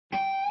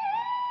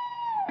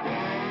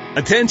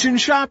Attention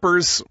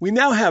shoppers, we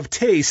now have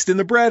taste in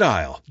the bread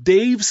aisle.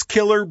 Dave's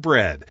Killer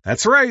Bread.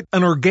 That's right,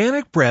 an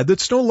organic bread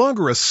that's no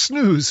longer a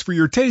snooze for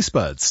your taste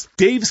buds.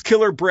 Dave's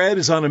Killer Bread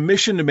is on a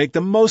mission to make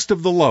the most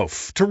of the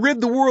loaf, to rid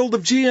the world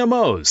of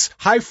GMOs,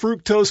 high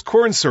fructose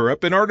corn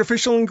syrup, and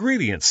artificial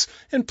ingredients,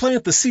 and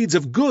plant the seeds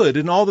of good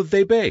in all that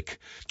they bake.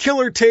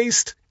 Killer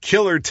taste,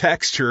 killer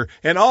texture,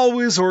 and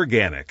always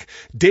organic.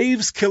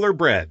 Dave's Killer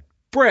Bread.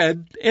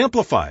 Bread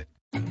amplified.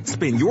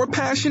 Spin your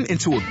passion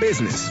into a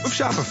business with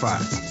Shopify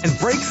and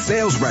break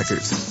sales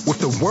records with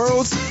the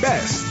world's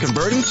best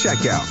converting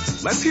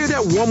checkout. Let's hear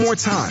that one more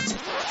time.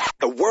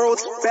 The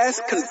world's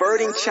best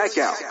converting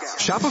checkout.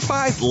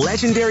 Shopify's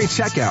legendary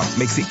checkout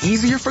makes it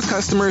easier for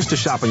customers to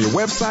shop on your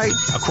website,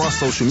 across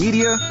social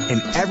media,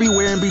 and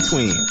everywhere in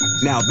between.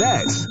 Now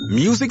that's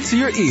music to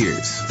your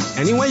ears.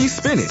 Any way you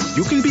spin it,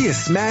 you can be a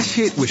smash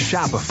hit with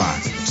Shopify.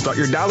 Start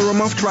your $1 a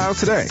month trial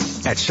today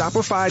at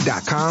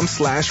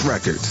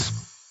shopify.com/records.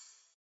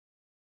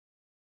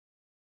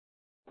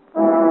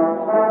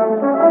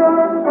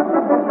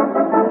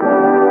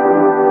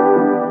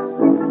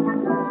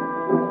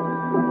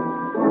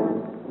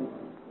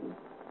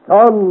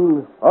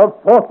 Son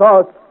of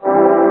Porthos.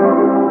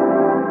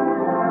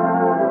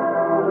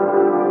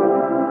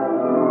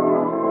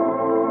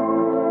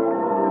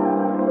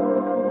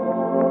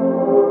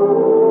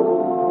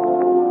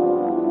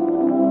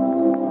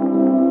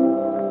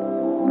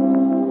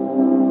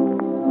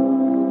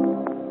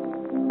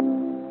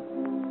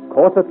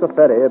 Caught at the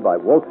ferry by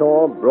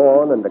Walter,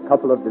 Braun, and a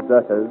couple of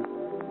deserters,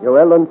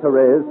 Joel and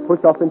Therese push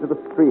off into the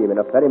stream in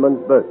a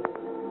ferryman's boat.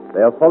 They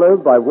are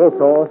followed by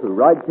Walter, who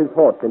rides his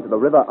horse into the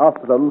river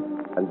after them,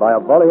 and by a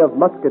volley of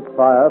musket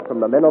fire from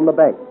the men on the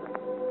bank.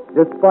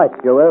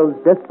 Despite Joel's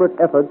desperate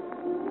efforts,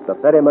 the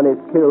ferryman is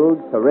killed,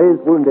 Therese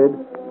wounded,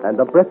 and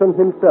the Breton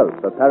himself,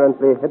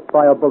 apparently hit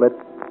by a bullet,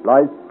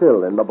 lies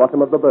still in the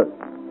bottom of the boat.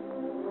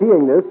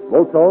 Seeing this,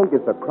 Walter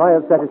gives a cry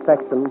of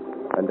satisfaction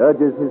and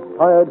urges his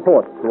tired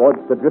horse towards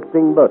the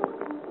drifting boat.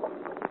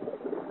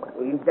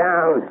 He's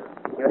down.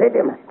 You hit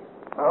him.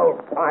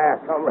 Hold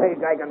fire,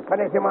 comrades. I can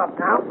finish him off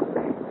now.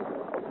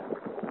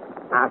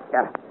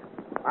 Faster.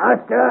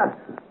 Faster.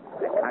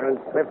 The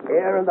current's swift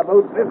here and the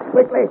boat drifts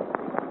quickly.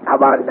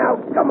 Come on now.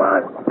 Come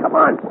on. Come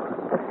on.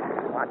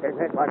 What is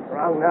it? What's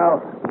wrong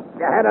now?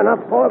 You had enough,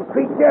 poor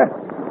creature?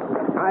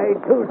 I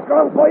too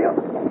strong for you?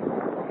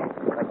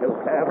 But you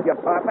served your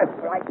purpose,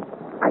 right?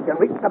 I can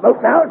reach the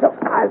boat now, so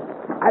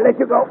I'll let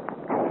you go.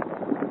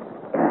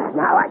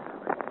 Now I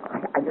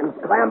can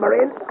clamber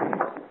in.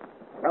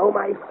 Throw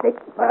my stick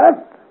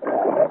first.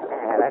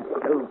 That's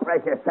too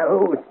precious to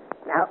lose.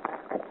 Now,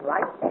 that's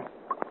right.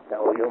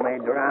 So you may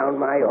drown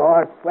my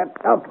horse,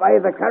 swept off by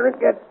the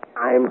current, yet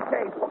I'm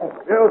safe.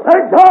 You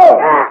think so?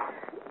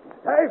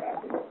 Safe?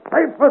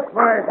 Safe with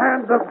my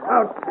hands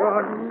about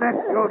your neck,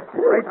 you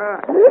traitor.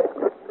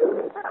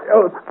 You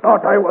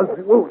thought I was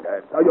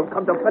wounded, so you've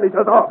come to finish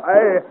us off,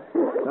 eh?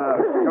 Now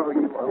show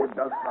you who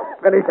does the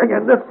finishing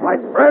in this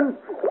fight, friend.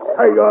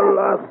 Say your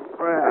last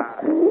prayer.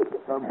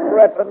 The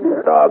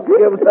Breton dog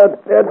gives a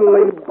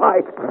deadly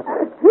bite.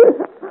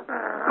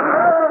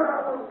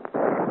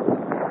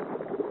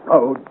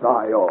 So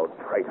die, all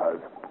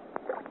traitors.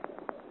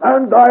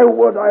 And I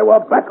would I were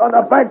back on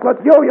the bank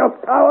with you, you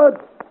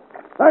cowards.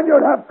 Then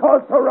you'd have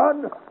cause to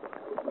run.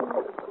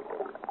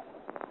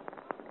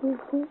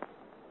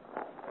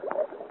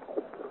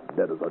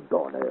 Dead as a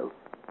doornail.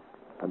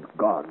 And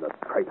gone, the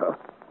traitor.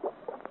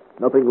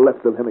 Nothing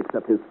left of him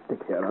except his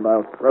stick here, and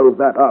I'll throw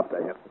that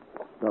after him.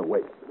 No,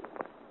 wait.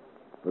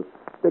 The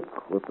stick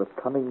with the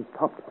cunning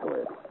top to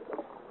it.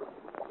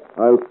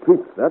 I'll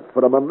keep that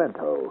for a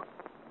memento.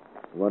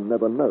 One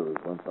never knows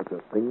when such a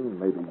thing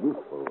may be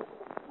useful.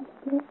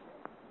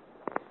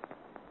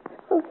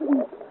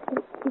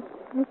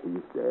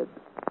 He's dead.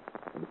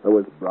 And so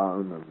is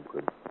Brown, and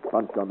the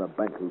bunch on the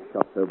bank who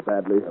shot so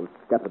badly have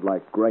scattered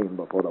like grain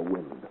before the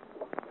wind.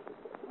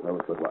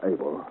 Those that were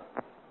able.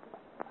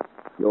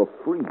 You're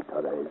free,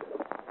 Therese.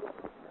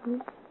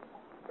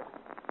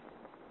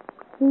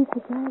 Free to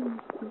die,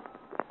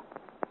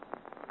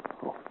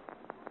 Oh,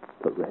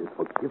 Therese,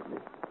 forgive me.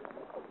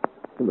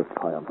 In the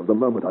triumph of the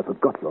moment, I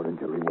forgot your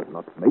injury was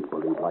not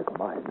make-believe like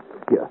mine.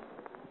 Here,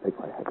 take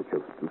my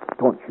handkerchief to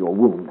staunch your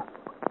wound.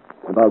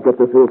 And I'll get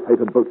this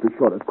ill-fated boat to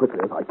shore as quickly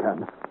as I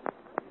can.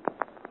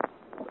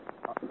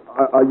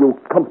 Are you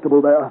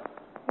comfortable there?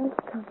 As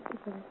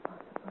comfortable as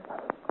possible.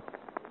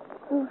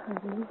 Oh,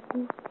 honey,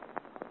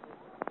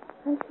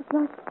 I should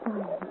like to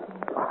die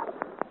again.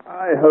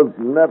 I have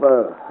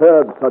never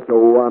heard such a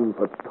one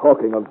for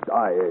talking of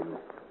dying.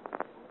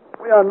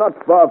 We are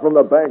not far from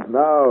the bank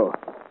now.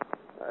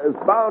 There's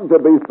bound to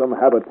be some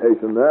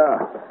habitation there.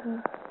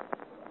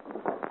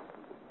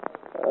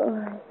 Oh,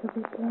 I shall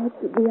be glad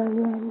to be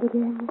on land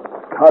again.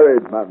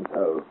 Courage,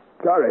 mademoiselle.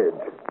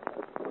 Courage.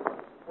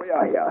 We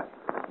are here.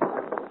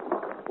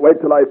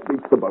 Wait till I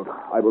reach the boat.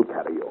 I will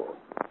carry you.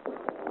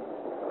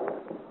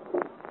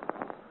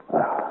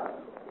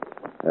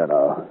 Here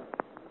now.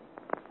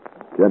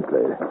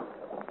 Gently.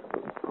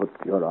 Put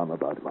your arm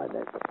about my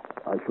neck.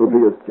 I shall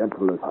be as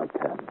gentle as I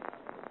can.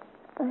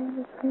 I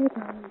am afraid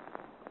I am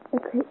a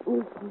great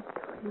nuisance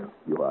to you.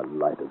 You are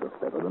light as a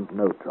feather and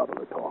no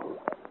trouble at all.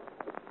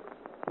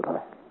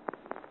 But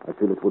I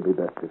feel it would be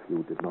best if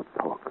you did not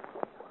talk.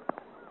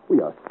 We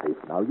are safe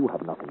now. You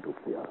have nothing to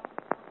fear.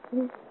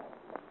 Yes.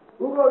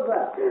 Who goes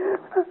there?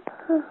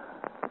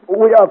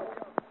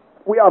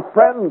 We are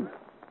friends.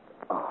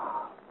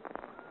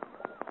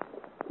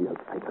 He has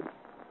fainted.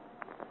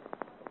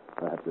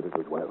 Perhaps it is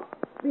as well.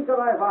 Speak or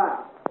I fire.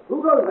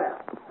 Who goes there?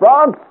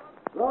 France!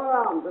 Go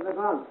around to the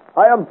front.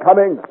 I am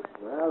coming.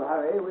 Well,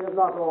 hurry. We have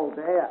not all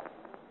day.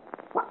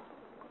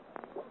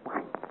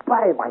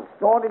 By my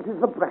sword, it is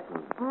the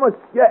Breton.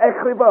 Monsieur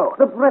Écrivaux.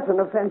 The Breton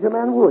of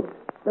Saint-Germain-Woods.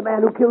 The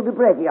man who killed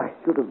Debretti. I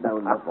should have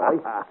known the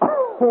voice.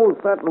 Oh,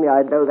 certainly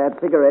I'd know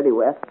that figure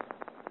anywhere.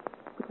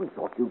 But we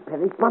thought you'd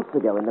perished months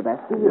ago in the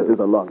Bastille. It is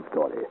a long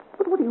story.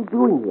 But what are you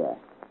doing here?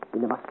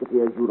 In the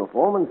musketeer's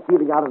uniform and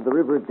stealing out of the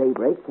river at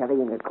daybreak,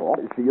 carrying a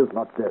corpse? She is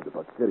not dead,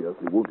 but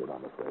seriously wounded,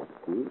 I'm afraid.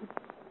 See?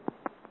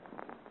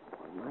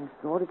 On my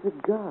sword, it's a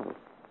girl.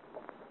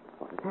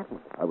 What has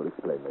happened? I will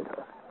explain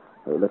later.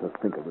 Let us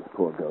think of this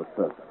poor girl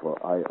first, for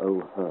I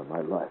owe her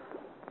my life,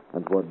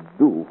 and would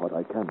do what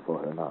I can for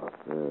her now.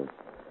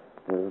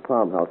 There's a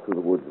farmhouse through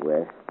the woods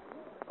way.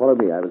 Follow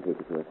me, I will take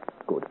you to it.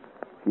 Good.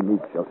 She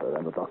needs shelter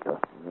and a doctor.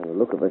 By the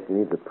look of her, she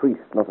needs a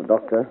priest, not a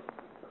doctor.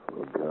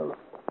 Poor girl.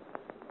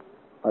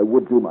 I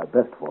would do my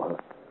best for her.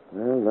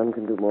 Well, none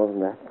can do more than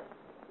that.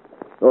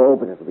 Oh,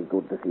 but it'll be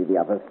good to see the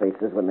others'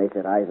 faces when they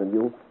set eyes on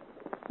you.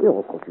 We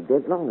all thought you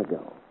dead long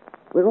ago.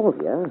 We're all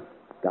here.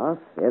 Gas,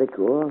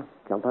 Ericourt,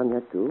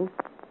 Champagne too.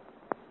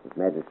 His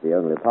Majesty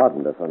only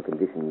pardoned us on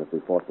condition that we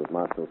fought with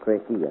Marshal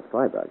Créqui at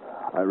Freiburg.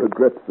 I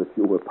regret that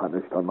you were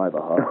punished on my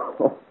behalf.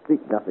 Oh,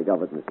 speak nothing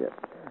of it, monsieur.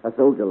 A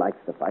soldier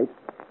likes to fight.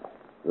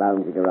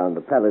 Lounging around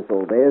the palace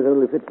all day is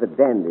only fit for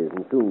dandies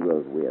and soon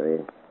grows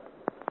weary.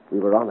 We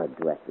were honored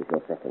to act as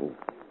your second.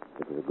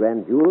 It was a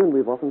grand duel, and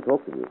we've often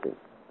talked of you since.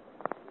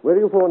 Where are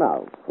you for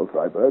now? For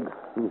Freiburg?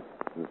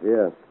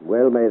 Monsieur,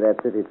 well may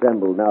that city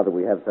tremble now that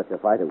we have such a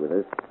fighter with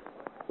us.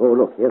 Oh,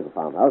 look, here's the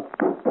farmhouse.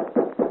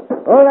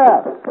 Oh,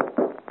 there!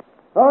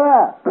 Oh,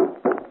 there!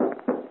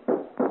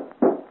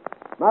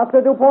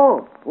 Master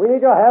Dupont, we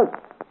need your help.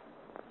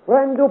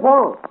 Friend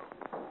Dupont.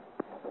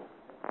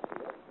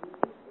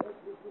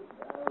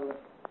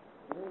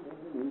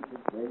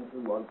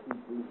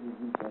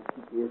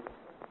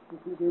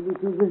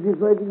 Everything as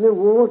if I didn't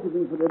want to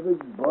be forever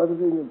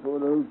bothering a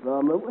poor old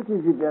farmer. What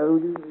is it now?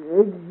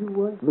 Eggs you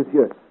want?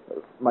 Monsieur,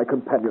 my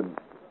companion,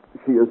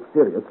 she is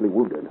seriously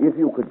wounded. If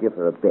you could give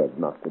her a bed,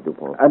 Master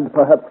Dupont. And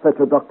perhaps fetch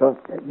a doctor.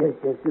 Yes,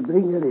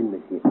 bring her in,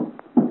 monsieur.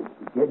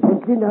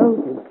 Gently now.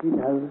 She's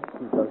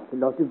lost a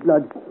lot of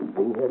blood.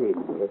 Bring her in.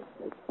 Yes,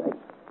 that's right.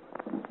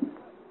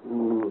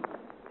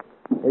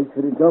 As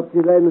for a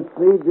doctor, I'm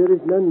afraid there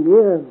is none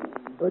near.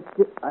 But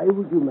I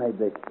will do my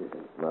best, sir.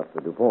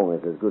 Master Dupont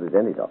is as good as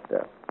any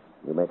doctor.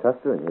 You may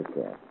trust her in his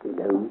care.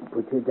 Now,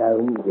 put her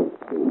down this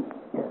way.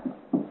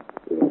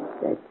 Yes,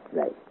 that's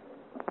right.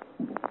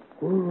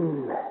 I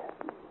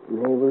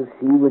will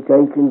see what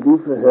I can do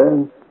for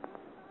her.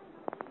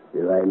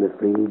 Though I'm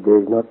afraid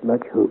there's not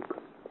much hope.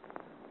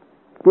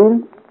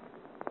 Still,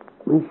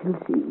 we shall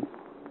see.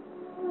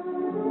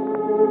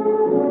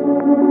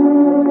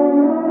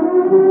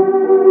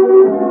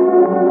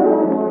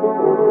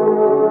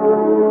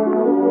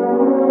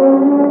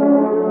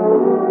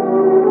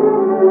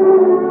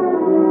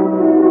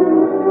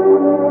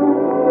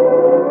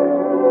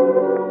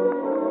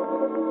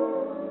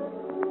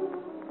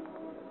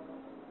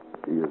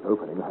 She is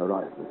opening her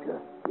eyes, monsieur.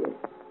 Yes.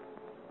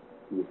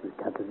 She is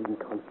recovering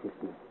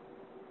consciousness.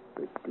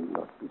 But do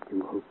not be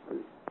too hopeful.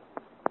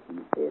 She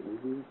is very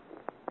weak.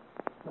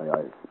 May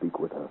I speak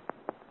with her?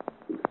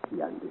 If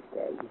she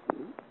understands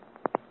you.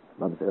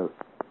 Mademoiselle,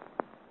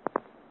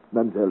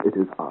 it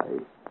is I,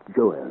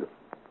 Joël.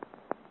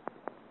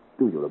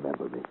 Do you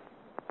remember me?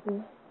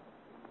 Yes.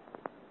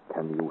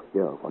 Can you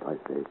hear what I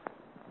say?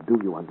 Do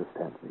you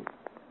understand me?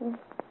 Yes.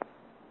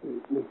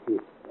 Monsieur,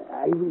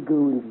 I will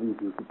go and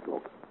leave you to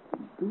talk.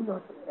 Do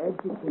not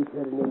agitate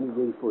her in any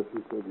way, for she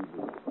said it.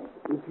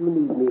 If you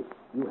need me,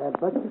 you have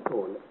but to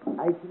call.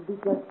 I shall be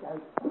just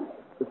outside.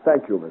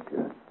 Thank you,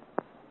 monsieur.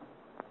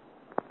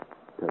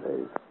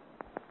 Thérèse,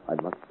 I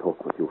must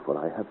talk with you, for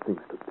I have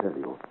things to tell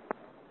you.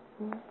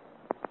 Yes.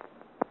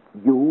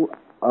 You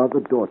are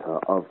the daughter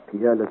of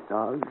Pierre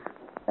Lesage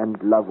and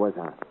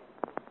Lavoisin.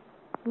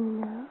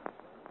 No.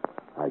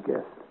 I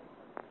guess.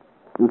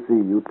 You see,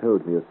 you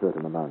told me a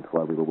certain amount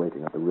while we were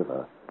waiting at the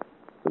river.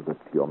 That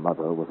your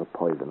mother was a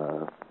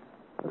poisoner.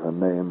 Her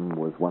name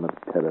was one of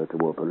terror to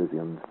all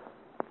Parisians.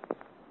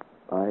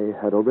 I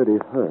had already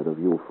heard of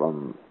you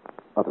from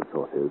other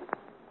sources.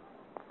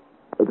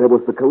 There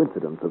was the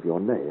coincidence of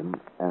your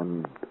name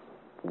and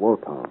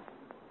Walton.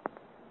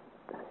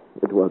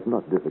 It was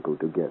not difficult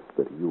to guess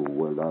that you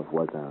were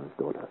Lavoisin's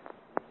daughter.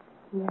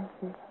 Yes,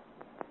 sir.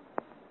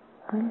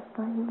 I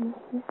find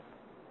monsieur.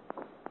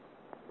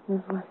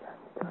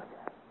 Lavoisin's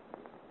daughter.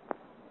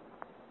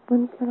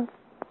 One cannot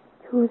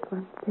choose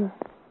one's death.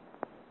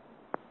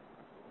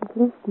 At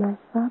least my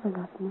father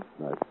loved me.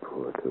 My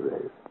poor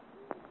Therese.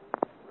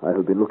 I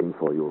have been looking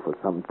for you for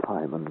some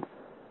time, and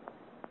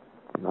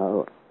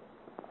now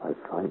I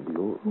find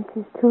you. It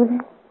is too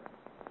late.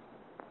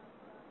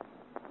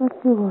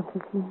 What do you want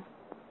of me?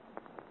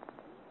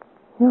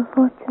 Your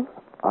fortune?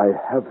 I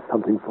have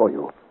something for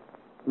you.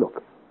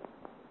 Look.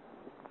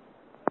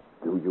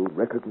 Do you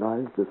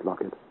recognize this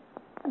locket?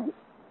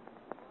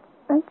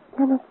 I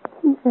cannot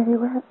see very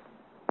well.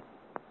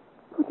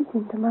 Put it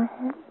into my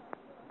hand.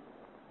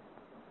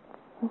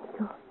 Thank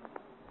you.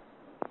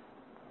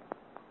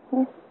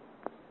 Yes.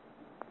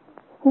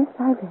 Yes,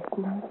 I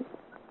recognize it.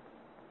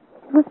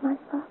 It was my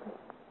father's.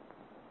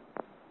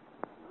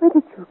 Where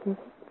did you get it?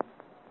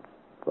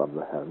 From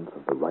the hands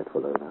of the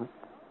rightful owner,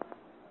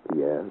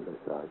 Pierre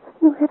Lesage.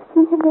 You have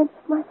seen him then,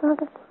 my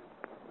father?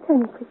 Tell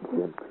me quickly.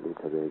 Gently,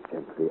 Therese,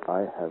 gently.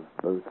 I have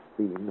both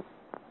seen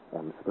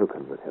and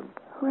spoken with him.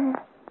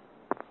 Where?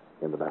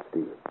 In the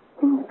Bastille.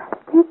 In the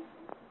Bastille?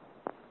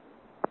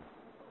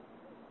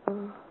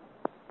 Oh.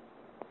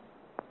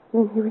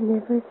 Then he will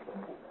never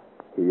escape.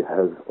 He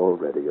has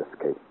already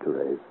escaped,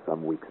 Therese,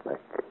 some weeks back.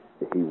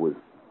 He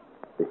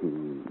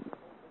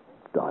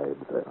died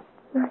there.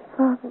 My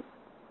father.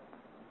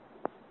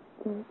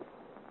 Dead.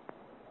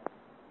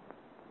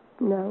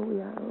 Now we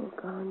are all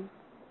gone.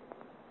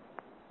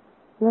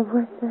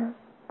 Lavoisier,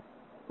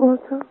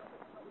 Walter,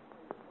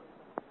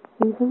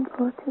 even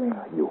Porthos.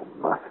 You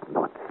must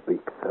not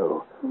speak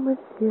so. Oh,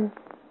 monsieur,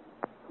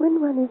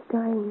 when one is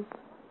dying,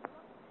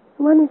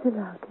 one is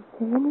allowed to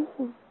say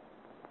anything.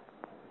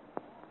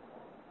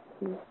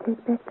 Please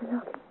take back the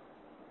locket.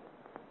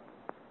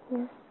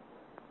 Yes,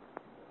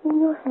 in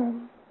your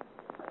hand.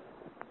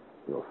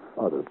 Your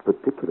father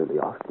particularly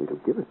asked me to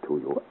give it to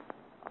you.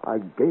 I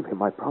gave him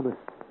my promise.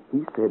 He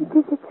said... It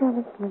is a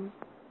talisman.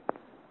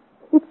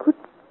 It could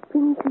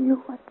bring to you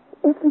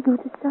whatever you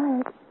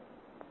desired.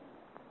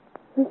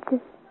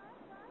 Riches,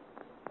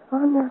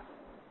 honor,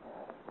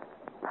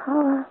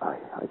 power.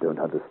 I don't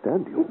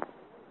understand you.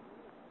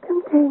 It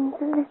contains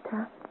a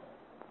letter.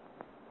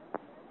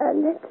 A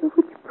letter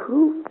which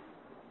proves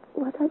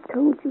what I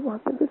told you on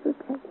the river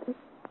bank.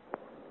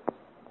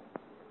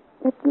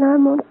 That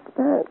Lamont's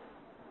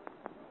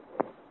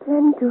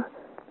planned to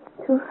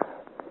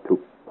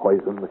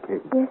poison the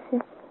king. Yes,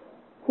 sir.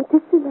 It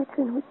is the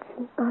letter in which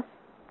he asked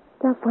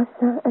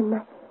Lavoisier and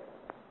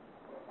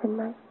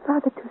my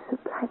father to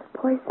supply the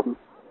poison.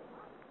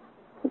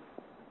 It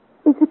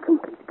is a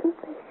complete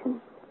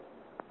confession.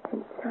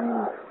 And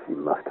signed. She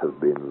must have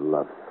been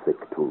lovesick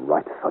to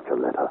write such a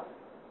letter.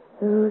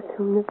 Those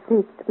whom the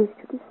fates wish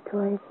to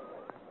destroy,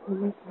 they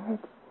make mad.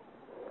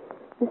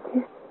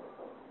 Monsieur,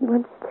 you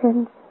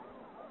understand?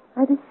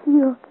 Either she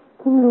or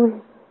King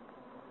Louis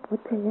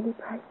would pay any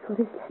price for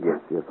this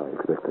letter. Yes, I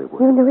expect they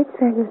would. You know its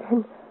value,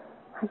 then.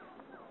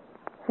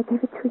 I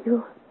gave it to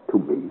you. To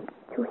me?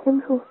 To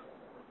him who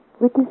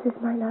witnesses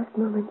my last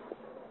moments.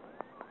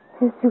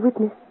 As you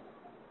witnessed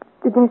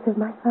the death of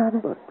my father.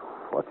 But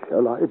what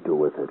shall I do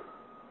with it?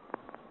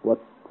 What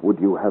would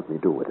you have me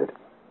do with it?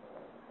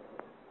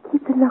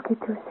 Keep the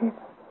locket to yourself.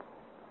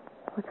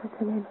 What was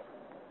her name?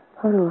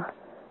 Aurore.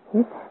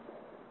 Yes?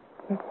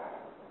 Yes.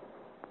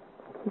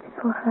 Keep it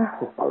for her.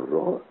 Oh,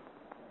 Aurore?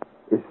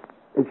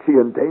 Is she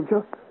in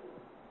danger?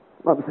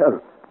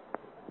 Mademoiselle.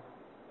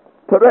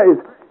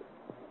 Therese!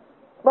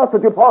 Master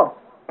Dupont!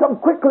 Come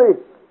quickly!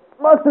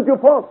 Master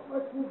Dupont!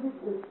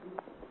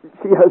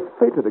 She has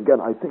fainted again,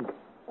 I think.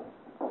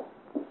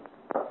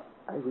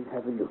 I will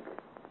have a look.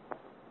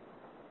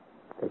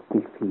 Let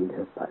me feel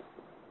her pulse.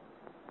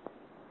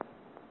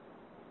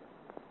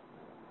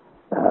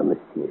 Ah,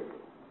 monsieur.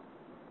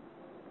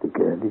 The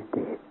girl is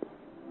dead.